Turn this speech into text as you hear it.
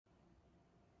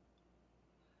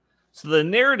So the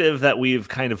narrative that we've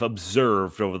kind of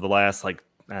observed over the last, like,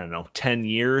 I don't know, 10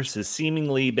 years has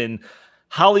seemingly been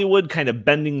Hollywood kind of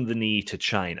bending the knee to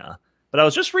China. But I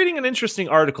was just reading an interesting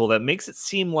article that makes it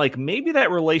seem like maybe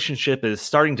that relationship is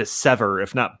starting to sever,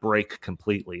 if not break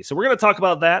completely. So we're going to talk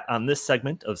about that on this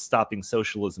segment of Stopping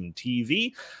Socialism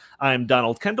TV. I'm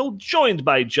Donald Kendal, joined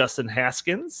by Justin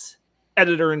Haskins,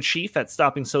 editor-in-chief at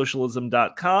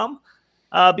stoppingsocialism.com.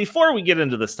 Before we get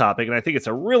into this topic, and I think it's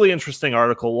a really interesting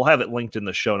article, we'll have it linked in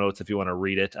the show notes if you want to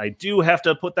read it. I do have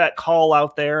to put that call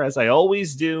out there, as I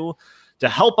always do, to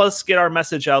help us get our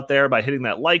message out there by hitting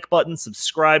that like button,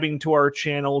 subscribing to our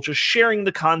channel, just sharing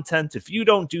the content. If you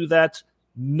don't do that,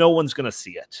 no one's going to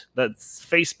see it. That's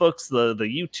Facebook's, the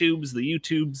YouTubes,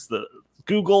 the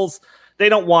Googles. They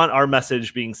don't want our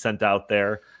message being sent out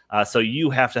there. So you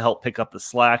have to help pick up the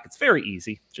slack. It's very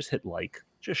easy. Just hit like,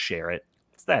 just share it.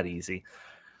 It's that easy.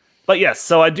 But yes,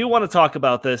 so I do want to talk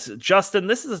about this. Justin,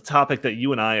 this is a topic that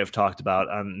you and I have talked about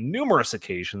on numerous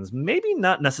occasions, maybe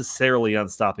not necessarily on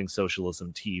Stopping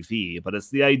Socialism TV, but it's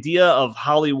the idea of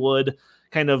Hollywood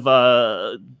kind of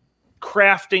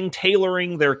crafting,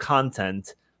 tailoring their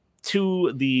content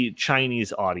to the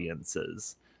Chinese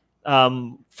audiences.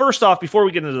 First off, before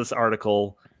we get into this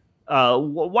article,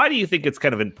 why do you think it's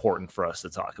kind of important for us to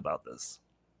talk about this?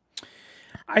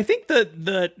 I think that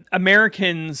the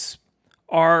Americans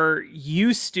are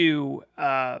used to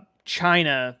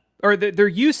China, or they're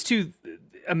used to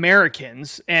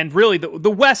Americans, and really the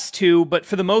West too, but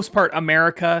for the most part,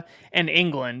 America and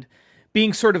England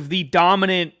being sort of the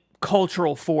dominant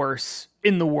cultural force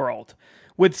in the world,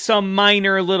 with some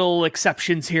minor little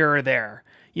exceptions here or there,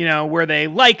 you know, where they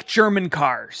like German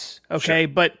cars, okay, sure.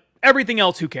 But everything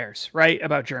else, who cares, right,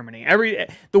 about Germany?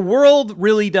 The world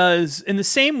really does, in the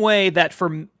same way that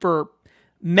for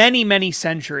many, many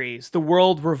centuries, the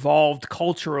world revolved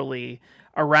culturally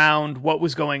around what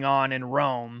was going on in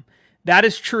Rome. That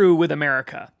is true with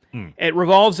America. It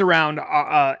revolves around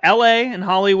LA and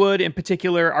Hollywood in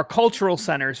particular are cultural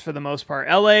centers for the most part.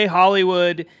 LA,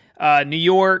 Hollywood, New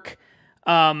York,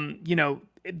 you know,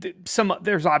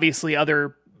 there's obviously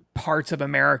other parts of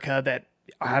America that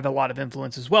have a lot of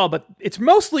influence as well, but it's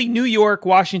mostly New York,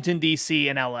 Washington, D.C.,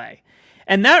 and LA.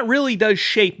 And that really does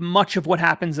shape much of what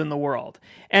happens in the world.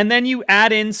 And then you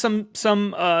add in some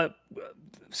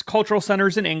cultural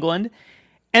centers in England,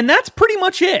 and that's pretty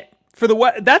much it.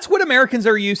 That's what Americans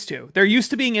are used to. They're used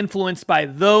to being influenced by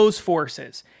those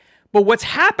forces. But what's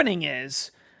happening is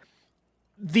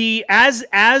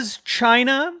as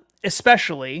China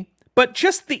especially, but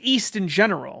just the East in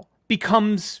general,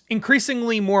 becomes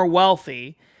increasingly more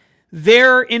wealthy,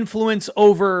 their influence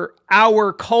over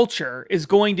our culture is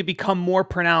going to become more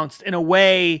pronounced in a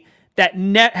way that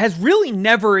has really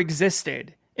never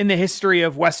existed in the history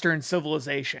of Western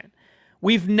civilization.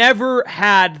 We've never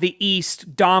had the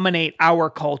East dominate our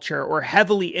culture or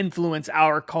heavily influence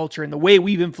our culture in the way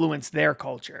we've influenced their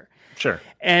culture. Sure.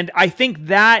 And I think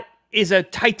that is a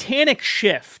titanic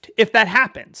shift if that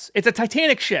happens. It's a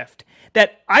titanic shift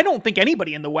that I don't think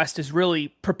anybody in the West is really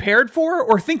prepared for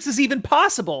or thinks is even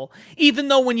possible, even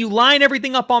though when you line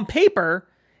everything up on paper,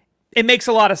 it makes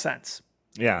a lot of sense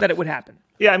that it would happen.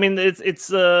 Yeah, I mean, it's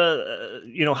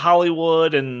you know,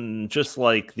 Hollywood and just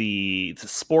like the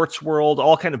sports world,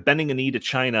 all kind of bending a knee to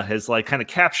China has like kind of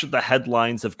captured the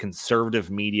headlines of conservative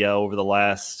media over the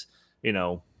last, you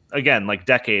know, again, like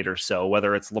decade or so,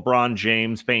 whether it's LeBron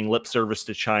James paying lip service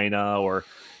to China or,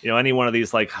 you know, any one of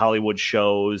these like Hollywood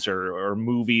shows or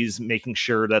movies, making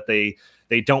sure that they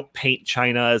don't paint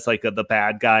China as like the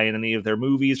bad guy in any of their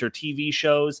movies or TV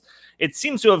shows. It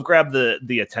seems to have grabbed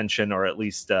the attention, or at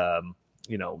least,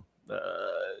 you know,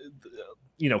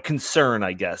 concern,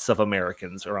 I guess, of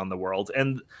Americans around the world.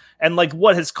 And like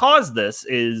what has caused this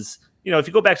is, you know, if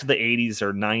you go back to the 80s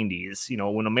or 90s, you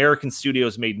know, when American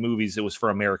studios made movies, it was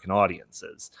for American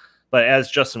audiences. But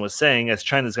as Justin was saying, as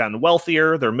China's gotten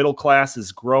wealthier, their middle class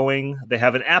is growing. They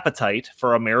have an appetite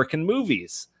for American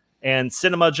movies and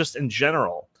cinema just in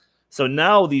general. So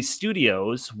now these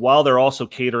studios, while they're also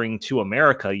catering to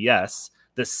America, yes,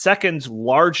 the second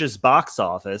largest box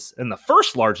office and the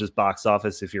first largest box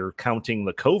office, if you're counting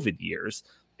the COVID years,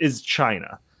 is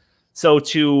China. So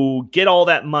to get all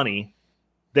that money,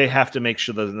 they have to make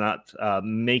sure they're not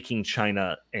making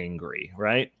China angry,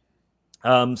 right?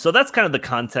 So that's kind of the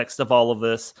context of all of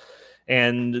this.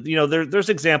 And, you know, there's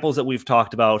examples that we've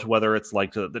talked about, whether it's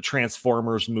like the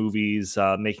Transformers movies,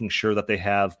 making sure that they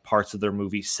have parts of their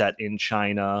movie set in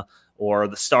China, or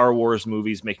the Star Wars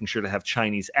movies, making sure to have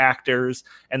Chinese actors.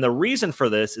 And the reason for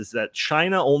this is that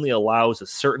China only allows a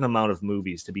certain amount of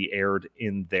movies to be aired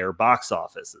in their box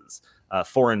offices,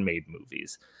 foreign-made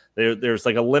movies. There's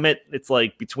like a limit. It's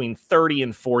like between 30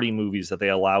 and 40 movies that they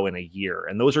allow in a year.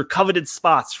 And those are coveted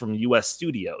spots from US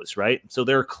studios, right? So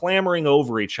they're clamoring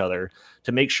over each other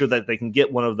to make sure that they can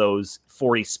get one of those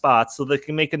 40 spots so they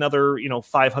can make another,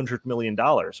 $500 million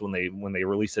when they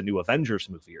release a new Avengers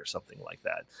movie or something like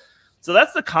that. So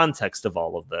that's the context of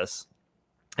all of this.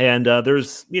 And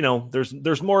there's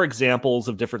more examples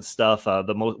of different stuff.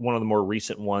 One of the more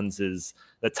recent ones is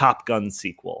the Top Gun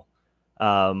sequel.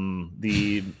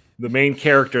 The main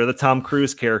character, the Tom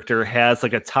Cruise character, has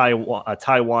like a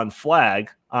Taiwan flag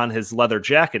on his leather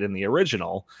jacket in the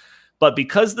original. But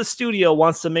because the studio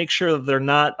wants to make sure that they're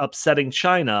not upsetting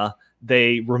China,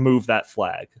 they remove that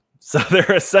flag. So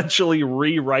they're essentially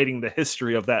rewriting the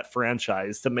history of that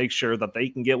franchise to make sure that they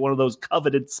can get one of those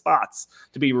coveted spots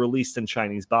to be released in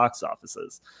Chinese box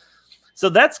offices. So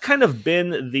that's kind of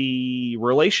been the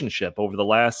relationship over the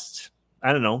last,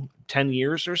 10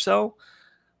 years or so.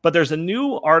 But there's a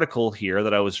new article here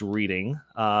that I was reading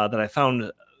that I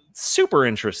found super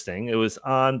interesting. It was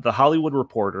on The Hollywood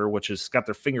Reporter, which has got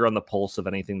their finger on the pulse of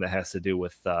anything that has to do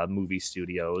with movie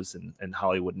studios and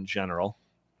Hollywood in general.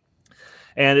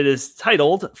 And it is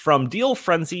titled, "From Deal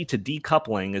Frenzy to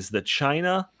Decoupling, Is the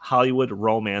China-Hollywood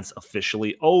Romance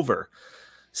Officially Over?"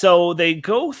 So they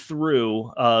go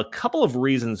through a couple of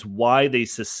reasons why they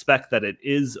suspect that it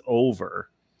is over.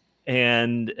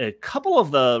 And a couple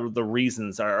of the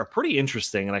reasons are pretty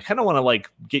interesting. And I kind of want to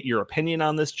get your opinion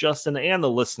on this, Justin, and the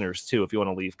listeners too, if you want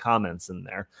to leave comments in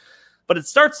there. But it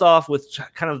starts off with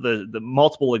kind of the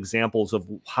multiple examples of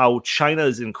how China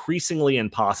is increasingly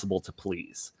impossible to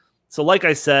please. So like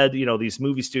I said, these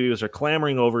movie studios are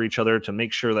clamoring over each other to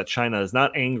make sure that China is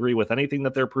not angry with anything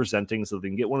that they're presenting so they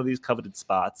can get one of these coveted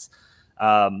spots.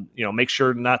 Make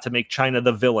sure not to make China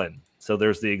the villain. So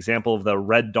there's the example of the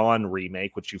Red Dawn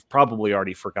remake, which you've probably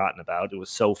already forgotten about. It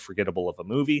was so forgettable of a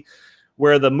movie,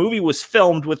 where the movie was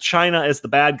filmed with China as the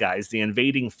bad guys, the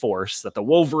invading force that the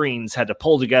Wolverines had to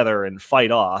pull together and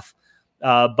fight off.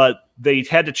 But they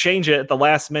had to change it at the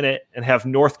last minute and have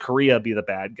North Korea be the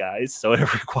bad guys. So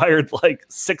it required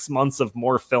 6 months of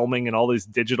more filming and all these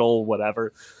digital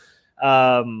whatever.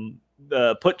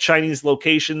 Put Chinese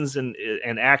locations and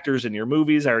actors in your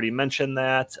movies. I already mentioned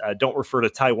that. Don't refer to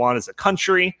Taiwan as a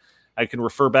country. I can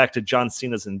refer back to John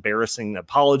Cena's embarrassing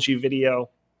apology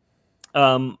video.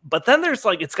 But then there's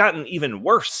it's gotten even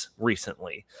worse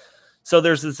recently. So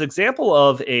there's this example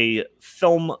of a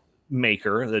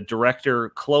filmmaker, the director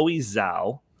Chloe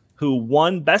Zhao, who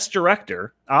won Best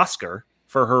Director Oscar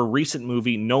for her recent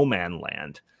movie No Man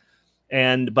Land.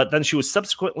 But then she was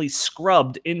subsequently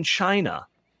scrubbed in China.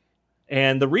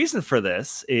 And the reason for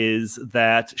this is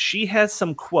that she has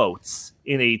some quotes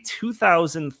in a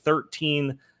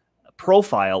 2013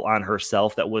 profile on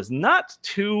herself that was not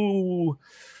too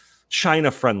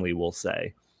China-friendly, we'll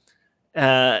say.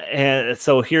 And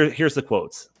so here's the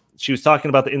quotes. She was talking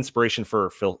about the inspiration for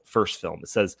her first film. It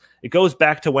says, "It goes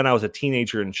back to when I was a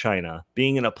teenager in China,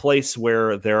 being in a place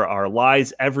where there are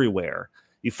lies everywhere.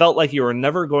 You felt like you were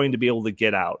never going to be able to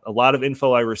get out. A lot of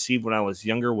info I received when I was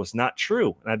younger was not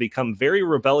true, and I become very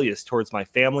rebellious towards my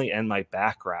family and my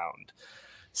background."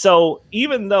 So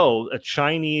even though a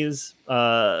Chinese,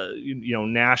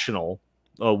 national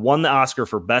won the Oscar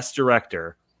for Best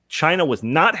Director, China was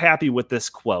not happy with this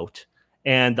quote,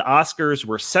 and the Oscars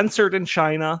were censored in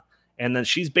China, and then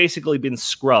she's basically been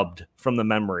scrubbed from the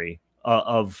memory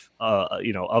of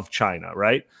China,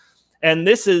 right? And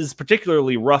this is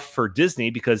particularly rough for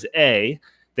Disney because A,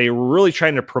 they were really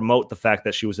trying to promote the fact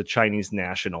that she was a Chinese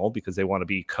national because they want to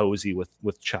be cozy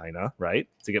with China, right?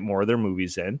 To get more of their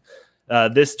movies in.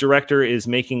 This director is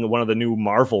making one of the new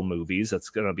Marvel movies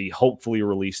that's going to be hopefully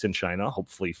released in China,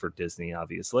 hopefully for Disney,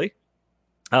 obviously.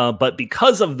 But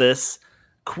because of this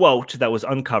quote that was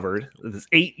uncovered, this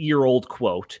 8-year-old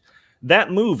quote,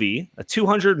 that movie, a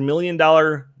 $200 million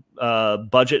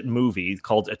budget movie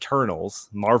called Eternals,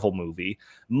 Marvel movie,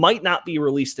 might not be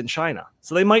released in China.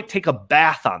 So they might take a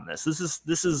bath on this.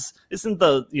 Isn't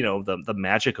the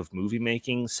magic of movie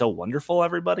making so wonderful,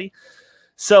 everybody?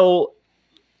 So,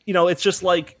 it's just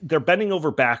like they're bending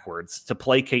over backwards to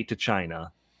placate to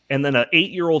China, and then an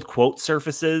 8-year-old quote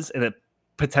surfaces and it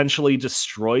potentially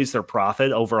destroys their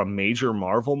profit over a major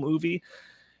Marvel movie.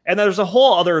 And there's a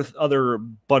whole other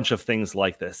bunch of things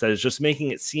like this that is just making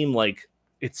it seem like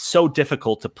it's so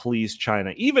difficult to please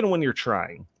China, even when you're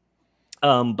trying.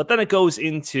 But then it goes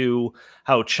into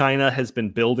how China has been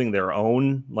building their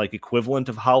own equivalent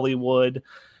of Hollywood.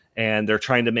 and they're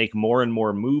trying to make more and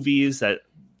more movies that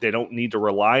they don't need to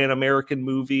rely on American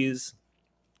movies.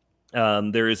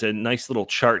 There is a nice little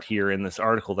chart here in this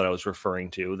article that I was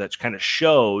referring to that kind of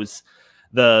shows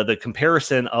the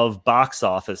comparison of box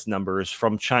office numbers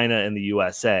from China and the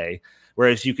USA.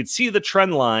 Whereas you could see the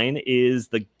trend line is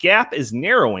the gap is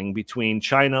narrowing between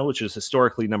China, which is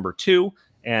historically number 2,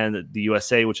 and the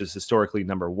USA, which is historically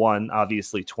number 1.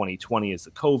 Obviously, 2020 is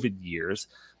the COVID years.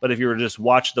 But if you were to just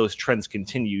watch those trends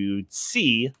continue, you'd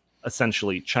see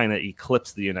essentially China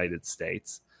eclipse the United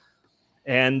States.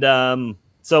 And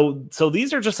so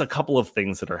these are just a couple of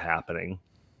things that are happening.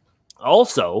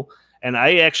 Also, and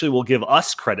I actually will give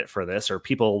us credit for this, or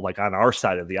people like on our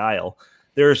side of the aisle,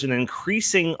 there's an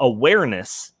increasing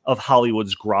awareness of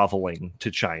Hollywood's groveling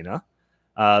to China.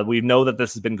 We know that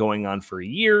this has been going on for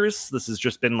years. This has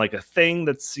just been like a thing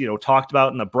that's, you know, talked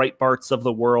about in the Breitbarts of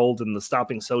the world and the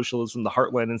Stopping Socialism, the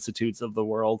Heartland Institutes of the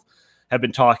world have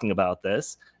been talking about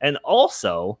this. And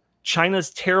also, China's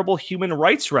terrible human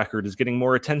rights record is getting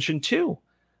more attention too.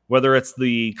 Whether it's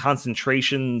the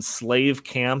concentration slave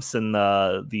camps in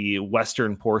the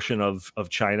western portion of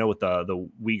China with the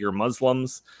Uyghur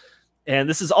Muslims. And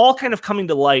this is all kind of coming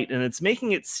to light, and it's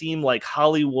making it seem like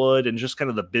Hollywood and just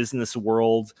kind of the business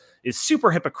world is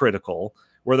super hypocritical,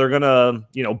 where they're going to,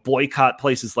 you know, boycott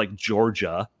places like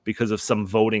Georgia because of some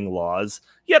voting laws.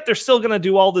 Yet they're still going to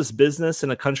do all this business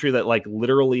in a country that like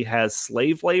literally has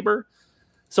slave labor.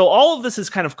 So all of this is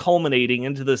kind of culminating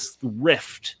into this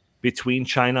rift between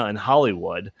China and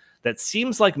Hollywood that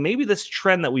seems like maybe this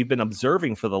trend that we've been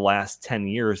observing for the last 10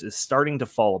 years is starting to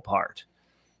fall apart.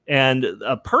 And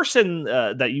a person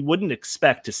that you wouldn't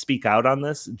expect to speak out on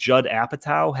this, Judd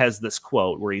Apatow, has this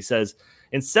quote where he says,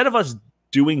 instead of us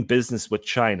doing business with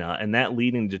China and that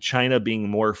leading to China being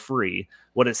more free,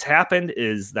 what has happened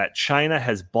is that China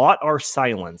has bought our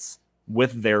silence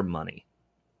with their money.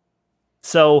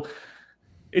 So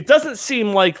it doesn't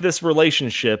seem like this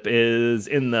relationship is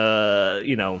in the,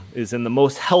 you know, is in the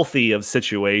most healthy of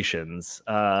situations.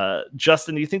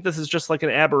 Justin, do you think this is just like an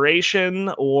aberration,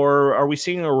 or are we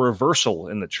seeing a reversal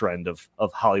in the trend of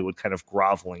Hollywood kind of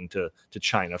groveling to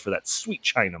China for that sweet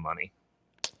China money?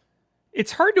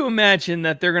 It's hard to imagine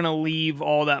that they're going to leave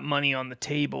all that money on the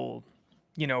table,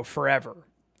 you know, forever.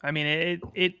 I mean,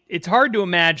 it's hard to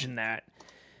imagine that.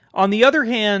 On the other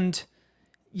hand,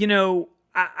 you know,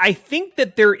 I think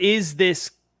that there is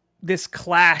this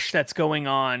clash that's going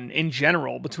on in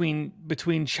general between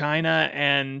China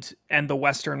and the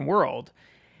Western world.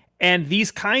 And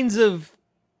these kinds of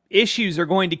issues are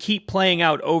going to keep playing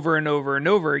out over and over and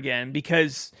over again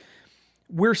because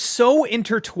we're so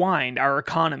intertwined, our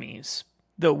economies,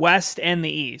 the West and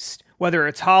the East, whether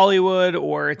it's Hollywood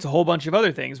or it's a whole bunch of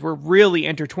other things, we're really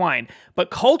intertwined. But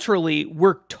culturally,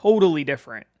 we're totally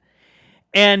different.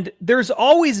 And there's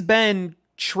always been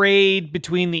trade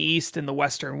between the East and the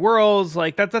Western worlds,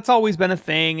 like that's always been a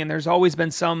thing, and there's always been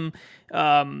some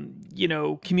you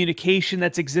know, communication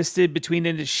that's existed between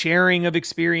the sharing of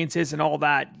experiences and all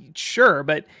that, sure,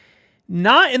 but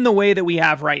not in the way that we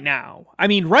have right now. I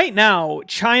mean, right now,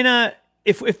 China,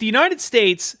 if the United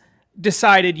States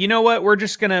decided, you know what,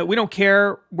 we don't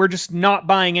care, we're just not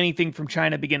buying anything from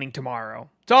China beginning tomorrow,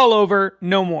 it's all over,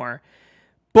 no more,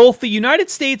 both the United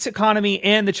States economy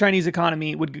and the Chinese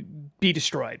economy would be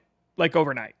destroyed, like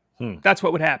overnight. That's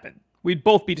what would happen. We'd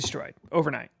both be destroyed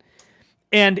overnight.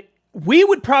 And we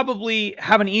would probably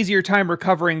have an easier time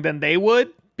recovering than they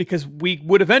would, because we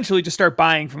would eventually just start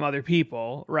buying from other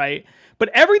people, right? But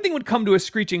everything would come to a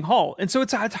screeching halt. And so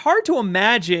it's hard to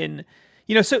imagine,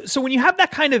 you know, so when you have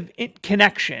that kind of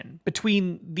connection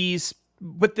between these,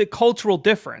 with the cultural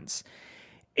difference,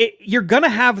 you're going to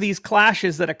have these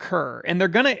clashes that occur, and they're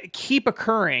going to keep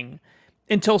occurring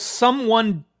until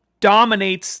someone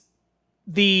dominates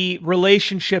the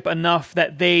relationship enough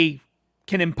that they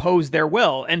can impose their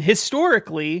will. And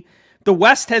historically, the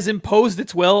West has imposed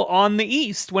its will on the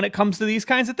East when it comes to these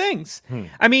kinds of things.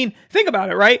 I mean, think about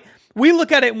it, right? We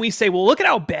look at it and we say, well, look at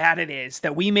how bad it is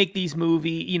that we make these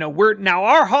movies. You know,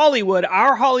 our Hollywood,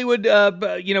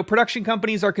 you know, production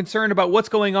companies are concerned about what's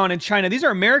going on in China. These are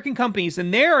American companies,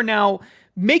 and they are now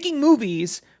making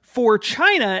movies for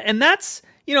China. And that's,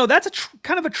 you know, that's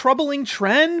kind of a troubling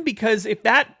trend, because if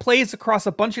that plays across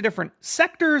a bunch of different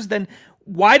sectors, then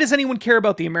why does anyone care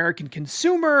about the American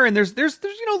consumer? And there's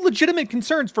you know, legitimate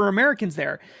concerns for Americans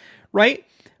there, right?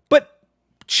 But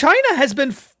China has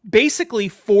been basically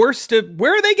forced to,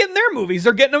 where are they getting their movies?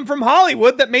 They're getting them from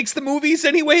Hollywood that makes the movies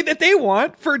any way that they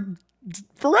want for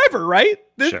forever, right?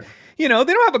 Sure. You know,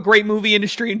 they don't have a great movie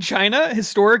industry in China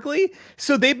historically,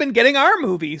 so they've been getting our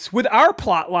movies with our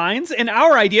plot lines and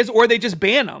our ideas, or they just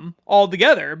ban them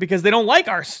altogether because they don't like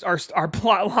our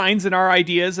plot lines and our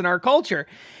ideas and our culture.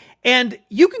 And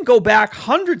you can go back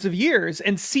hundreds of years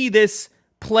and see this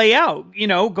play out, you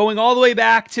know, going all the way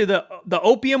back to the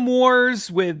Opium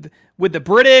Wars with the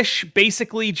British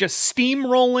basically just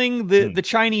steamrolling the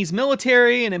Chinese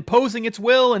military and imposing its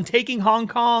will and taking Hong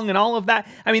Kong and all of that.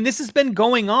 I mean, this has been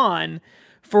going on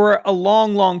for a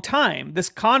long, long time, this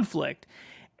conflict.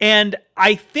 And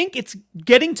I think it's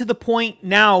getting to the point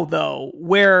now, though,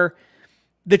 where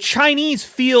the Chinese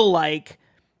feel like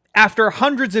after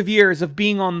hundreds of years of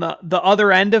being on the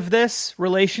other end of this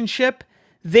relationship,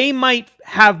 they might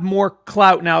have more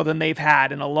clout now than they've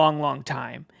had in a long, long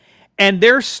time. And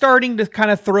they're starting to kind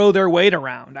of throw their weight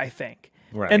around, I think.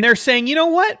 Right. And they're saying, you know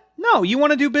what? No, you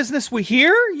want to do business with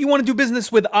here? You want to do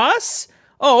business with us?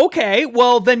 Oh, okay.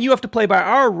 Well, then you have to play by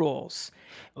our rules.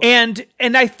 And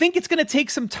I think it's going to take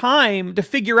some time to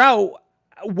figure out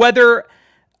whether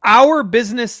our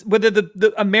business, whether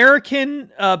the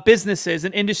American businesses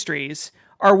and industries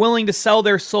are willing to sell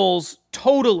their souls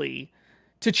totally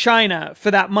to China for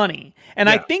that money. And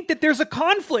I think that there's a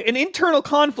conflict, an internal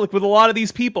conflict with a lot of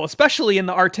these people, especially in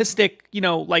the artistic, you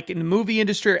know, like in the movie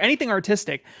industry or anything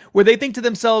artistic, where they think to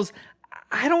themselves,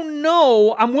 I don't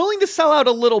know, I'm willing to sell out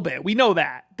a little bit. We know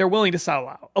that. They're willing to sell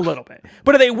out a little bit.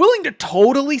 But are they willing to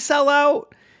totally sell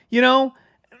out? You know?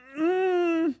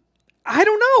 I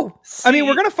don't know. See, I mean,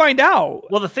 we're going to find out.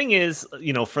 Well, the thing is,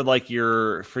 you know, for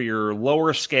your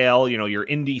lower scale, you know, your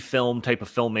indie film type of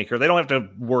filmmaker, they don't have to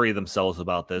worry themselves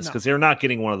about this because they're not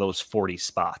getting one of those 40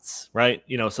 spots, right?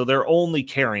 You know, so they're only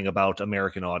caring about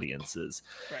American audiences.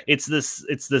 Right. It's this,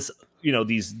 you know,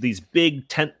 these big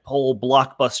tentpole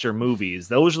blockbuster movies.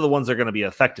 Those are the ones that are going to be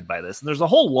affected by this. And there's a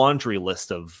whole laundry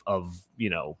list of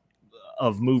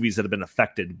movies that have been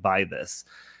affected by this.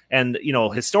 And, you know,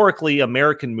 historically,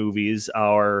 American movies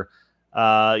are,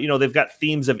 you know, they've got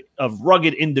themes of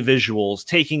rugged individuals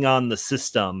taking on the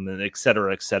system and et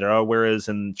cetera, et cetera. Whereas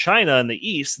in China and the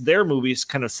East, their movies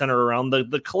kind of center around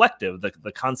the collective,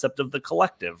 the concept of the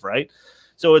collective, right?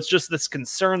 So it's just this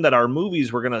concern that our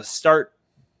movies were going to start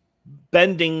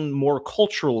bending more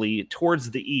culturally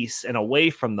towards the East and away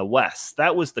from the West.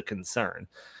 That was the concern.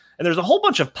 And there's a whole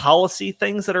bunch of policy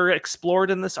things that are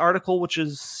explored in this article, which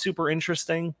is super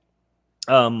interesting.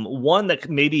 One that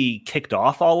maybe kicked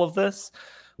off all of this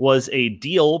was a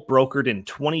deal brokered in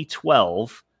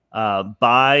 2012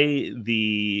 by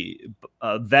the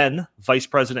then Vice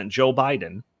President Joe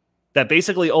Biden that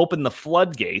basically opened the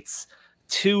floodgates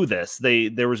to this.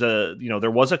 There was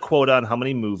a quota on how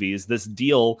many movies. This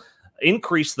deal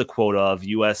increased the quota of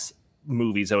U.S.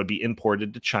 movies that would be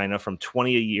imported to China from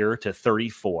 20 a year to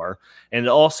 34, and it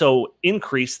also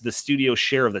increased the studio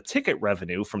share of the ticket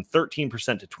revenue from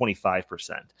 13% to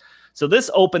 25%. So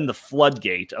this opened the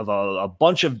floodgate of a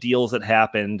bunch of deals that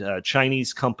happened,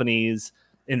 Chinese companies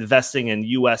investing in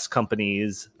U.S.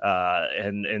 companies,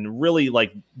 and really,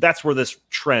 like, that's where this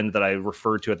trend that I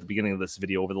referred to at the beginning of this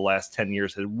video over the last 10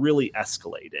 years had really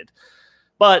escalated.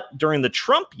 But during the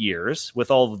Trump years,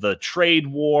 with all of the trade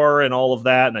war and all of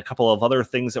that, and a couple of other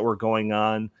things that were going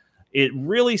on, it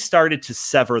really started to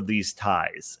sever these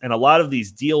ties. And a lot of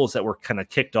these deals that were kind of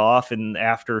kicked off in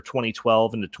after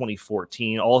 2012 into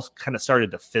 2014 all kind of started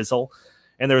to fizzle.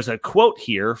 And there's a quote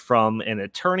here from an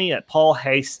attorney at Paul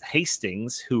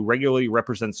Hastings, who regularly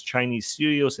represents Chinese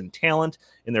studios and talent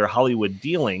in their Hollywood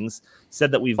dealings, said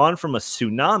that we've gone from a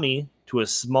tsunami to a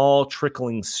small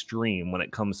trickling stream when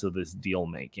it comes to this deal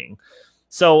making.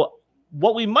 So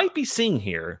what we might be seeing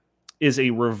here is a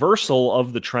reversal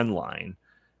of the trend line.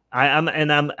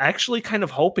 I'm actually kind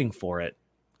of hoping for it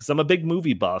because I'm a big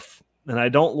movie buff and I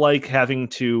don't like having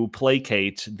to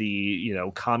placate the, you know,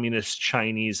 communist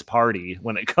Chinese party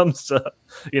when it comes to,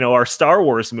 you know, our Star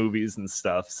Wars movies and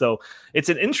stuff. So it's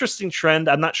an interesting trend.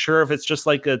 I'm not sure if it's just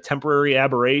like a temporary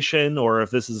aberration or if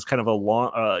this is kind of a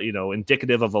long, you know,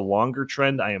 indicative of a longer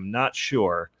trend. I am not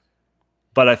sure,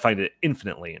 but I find it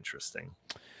infinitely interesting.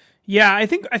 Yeah, I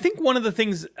think one of the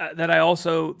things that I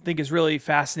also think is really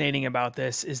fascinating about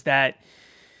this is that,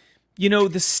 you know,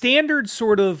 the standard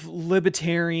sort of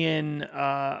libertarian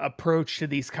approach to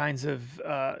these kinds of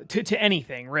to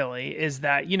anything really is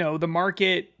that, you know, the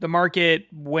market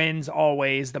wins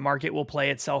always. The market will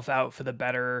play itself out for the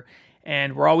better,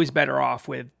 and we're always better off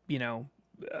with, you know,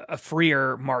 a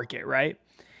freer market, right?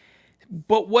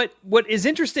 But what is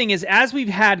interesting is as we've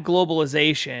had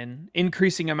globalization,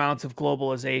 increasing amounts of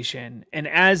globalization, and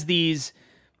as these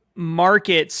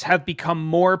markets have become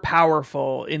more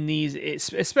powerful in these,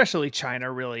 especially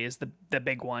China really is the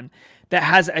big one, that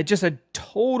has just a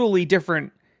totally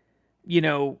different,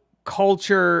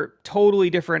 culture,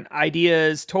 totally different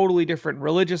ideas, totally different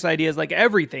religious ideas, like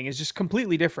everything is just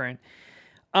completely different.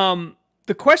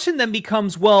 The question then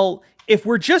becomes, well, if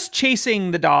we're just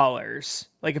chasing the dollars,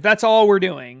 like if that's all we're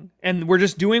doing, and we're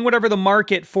just doing whatever the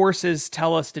market forces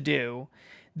tell us to do,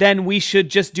 then we should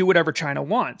just do whatever China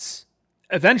wants.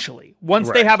 Eventually, once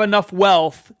they have enough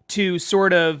wealth to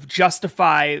sort of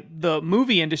justify the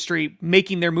movie industry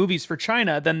making their movies for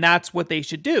China, then that's what they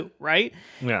should do, right?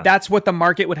 Yeah. That's what the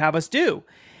market would have us do.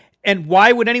 And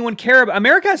why would anyone care about?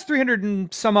 America has 300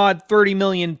 and some odd 30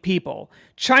 million people.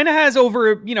 China has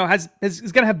over, is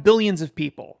going to have billions of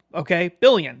people, okay?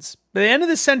 Billions. By the end of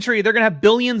the century, they're going to have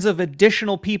billions of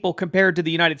additional people compared to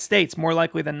the United States, more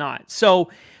likely than not. So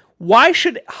why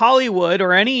should Hollywood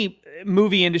or any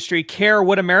movie industry care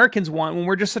what Americans want when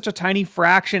we're just such a tiny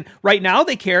fraction? Right now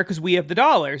they care because we have the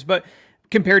dollars, but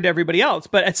compared to everybody else.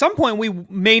 But at some point we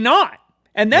may not.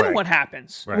 And then what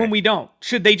happens when we don't?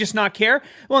 Should they just not care?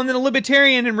 Well, and then a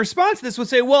libertarian in response to this would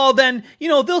say, well, then,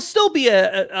 there'll still be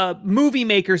a movie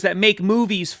makers that make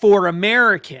movies for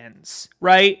Americans,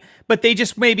 right? But they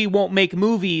just maybe won't make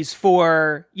movies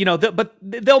for, but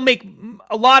they'll make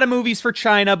a lot of movies for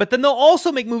China, but then they'll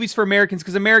also make movies for Americans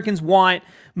because Americans want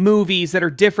movies that are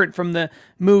different from the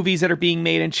movies that are being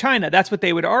made in China. That's what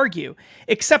they would argue.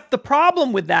 Except the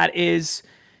problem with that is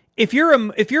if you're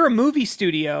a movie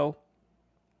studio,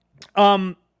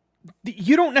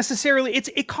 you don't necessarily,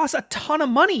 it costs a ton of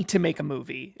money to make a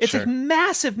movie. It's a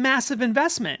massive, massive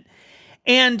investment.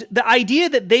 And the idea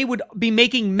that they would be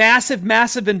making massive,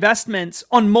 massive investments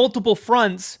on multiple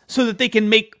fronts so that they can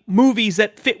make movies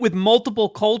that fit with multiple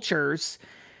cultures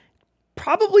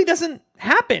probably doesn't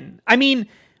happen. I mean,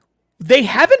 they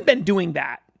haven't been doing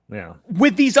that. Yeah.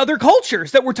 With these other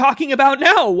cultures that we're talking about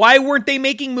now. Why weren't they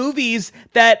making movies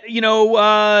that,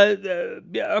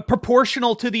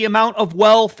 proportional to the amount of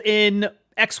wealth in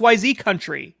XYZ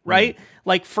country, right?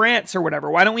 Like France or whatever.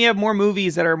 Why don't we have more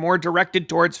movies that are more directed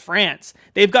towards France?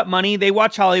 They've got money. They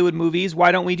watch Hollywood movies.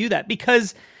 Why don't we do that?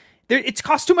 Because it's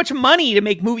cost too much money to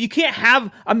make movies. You can't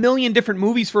have a million different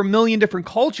movies for a million different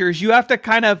cultures. You have to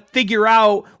kind of figure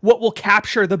out what will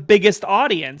capture the biggest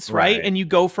audience, right? And you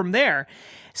go from there.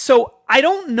 So I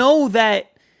don't know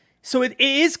that. So it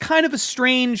is kind of a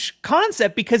strange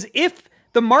concept because if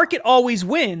the market always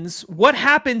wins, what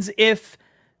happens if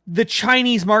the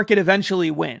Chinese market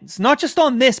eventually wins? Not just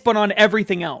on this, but on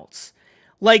everything else.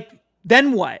 Like,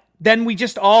 then what? Then we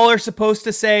just all are supposed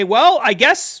to say, well, I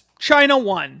guess China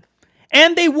won.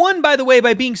 And they won, by the way,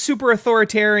 by being super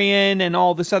authoritarian and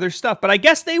all this other stuff. But I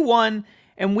guess they won,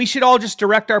 and we should all just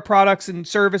direct our products and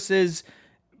services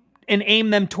and aim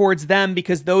them towards them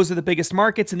because those are the biggest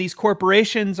markets. And these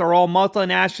corporations are all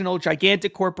multinational,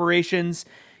 gigantic corporations.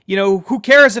 Who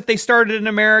cares if they started in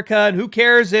America, and who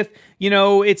cares if,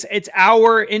 it's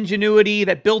our ingenuity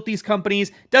that built these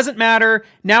companies? Doesn't matter.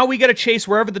 Now we got to chase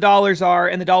wherever the dollars are,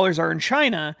 and the dollars are in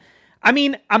China. I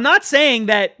mean, I'm not saying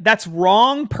that that's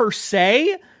wrong per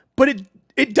se, but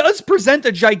it does present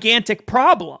a gigantic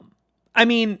problem. I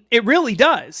mean, it really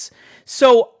does.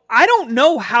 So I don't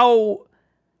know how.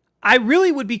 I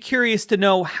really would be curious to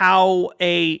know how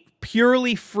a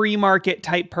purely free market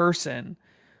type person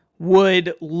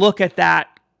would look at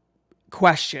that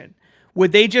question.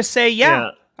 Would they just say,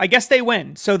 yeah, I guess they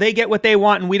win, so they get what they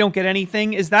want and we don't get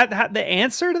anything? Is that the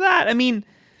answer to that? I mean,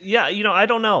 yeah, I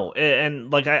don't know.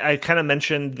 And like I kind of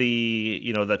mentioned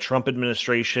the Trump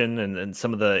administration and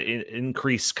some of the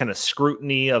increased kind of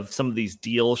scrutiny of some of these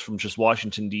deals from just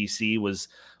Washington, D.C. was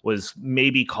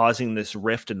maybe causing this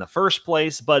rift in the first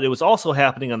place, but it was also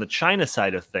happening on the China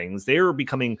side of things. They were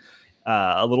becoming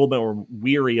a little bit more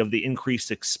weary of the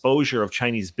increased exposure of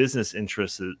Chinese business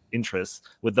interests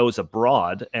with those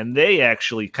abroad. And they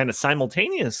actually kind of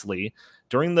simultaneously,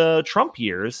 during the Trump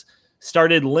years,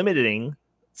 started limiting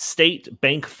state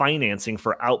bank financing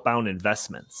for outbound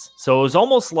investments. So it was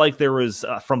almost like there was,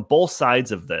 from both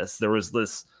sides of this, there was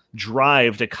this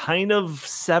drive to kind of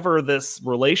sever this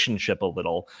relationship a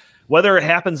little. Whether it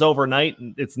happens overnight,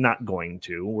 it's not going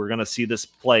to. We're going to see this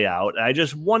play out. I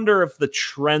just wonder if the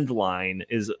trend line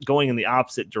is going in the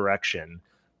opposite direction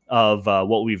of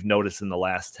what we've noticed in the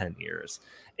last 10 years.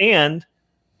 And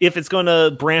if it's going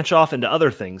to branch off into other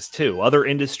things too, other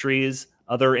industries,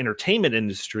 other entertainment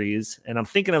industries, and I'm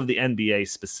thinking of the NBA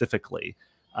specifically.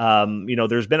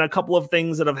 There's been a couple of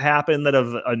things that have happened that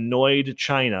have annoyed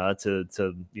China, to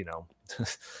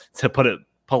to put it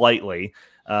politely.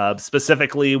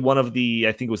 Specifically, one of the,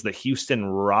 I think it was the Houston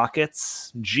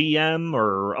Rockets GM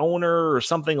or owner or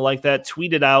something like that,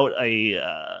 tweeted out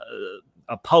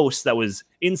a post that was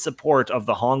in support of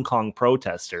the Hong Kong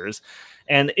protesters.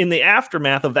 And in the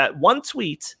aftermath of that one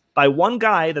tweet by one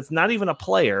guy that's not even a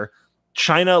player,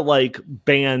 China like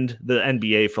banned the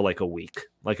NBA for like a week.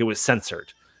 Like it was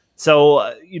censored.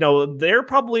 So, they're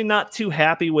probably not too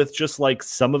happy with just like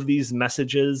some of these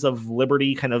messages of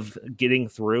liberty kind of getting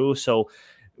through. So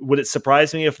would it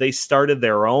surprise me if they started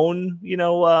their own,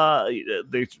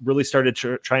 they really started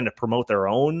trying to promote their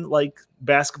own like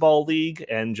basketball league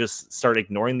and just start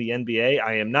ignoring the NBA?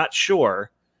 I am not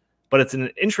sure, but it's an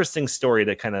interesting story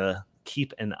to kind of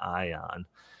keep an eye on.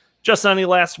 Just any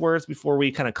last words before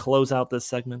we kind of close out this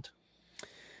segment?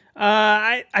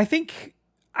 I think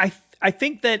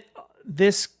that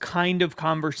this kind of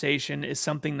conversation is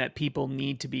something that people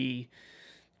need to be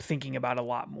thinking about a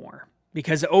lot more,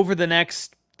 because over the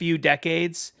next few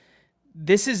decades,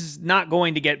 this is not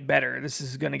going to get better. This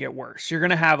is going to get worse. You're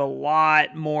going to have a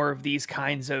lot more of these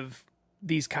kinds of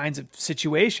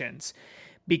situations,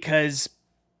 because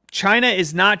China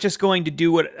is not just going to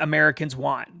do what Americans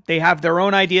want. They have their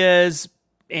own ideas,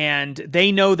 and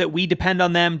they know that we depend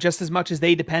on them just as much as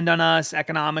they depend on us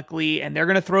economically, and they're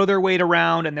going to throw their weight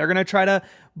around, and they're going to try to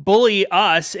bully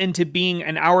us into being,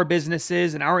 and our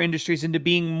businesses and our industries into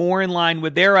being more in line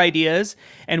with their ideas,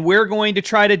 and we're going to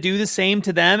try to do the same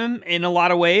to them in a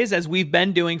lot of ways, as we've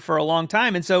been doing for a long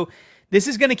time. And so this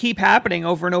is going to keep happening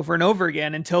over and over and over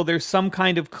again until there's some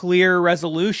kind of clear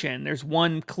resolution. There's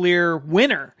one clear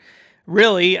winner.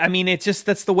 Really, I mean, it's just,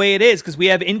 that's the way it is, because we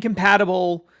have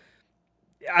incompatible,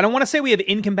 I don't want to say we have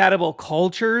incompatible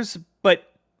cultures,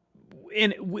 but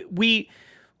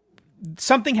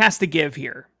something has to give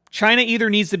here. China either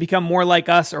needs to become more like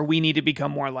us, or we need to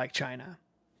become more like China.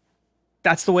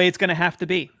 That's the way it's going to have to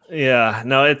be. Yeah,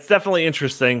 no, it's definitely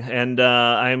interesting. And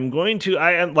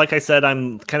like I said,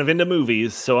 I'm kind of into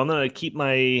movies, so I'm going to keep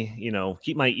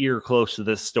my ear close to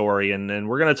this story. And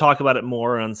we're going to talk about it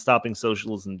more on Stopping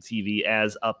Socialism TV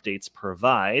as updates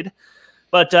provide.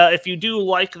 But if you do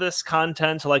like this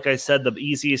content, like I said, the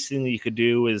easiest thing that you could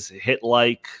do is hit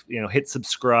like, hit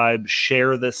subscribe,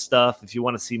 share this stuff. If you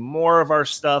want to see more of our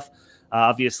stuff,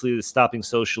 obviously the Stopping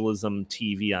Socialism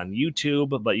TV on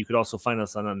YouTube, but you could also find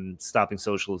us on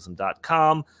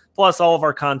stoppingsocialism.com. Plus all of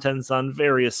our contents on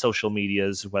various social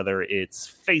medias, whether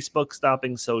it's Facebook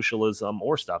Stopping Socialism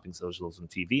or Stopping Socialism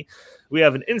TV. We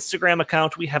have an Instagram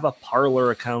account. We have a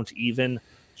Parler account even.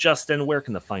 Justin, where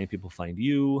can the fine people find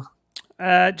you?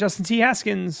 Justin T.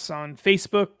 Haskins on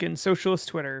Facebook and Socialist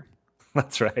Twitter.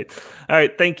 That's right. All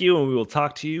right. Thank you. And we will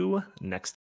talk to you next time.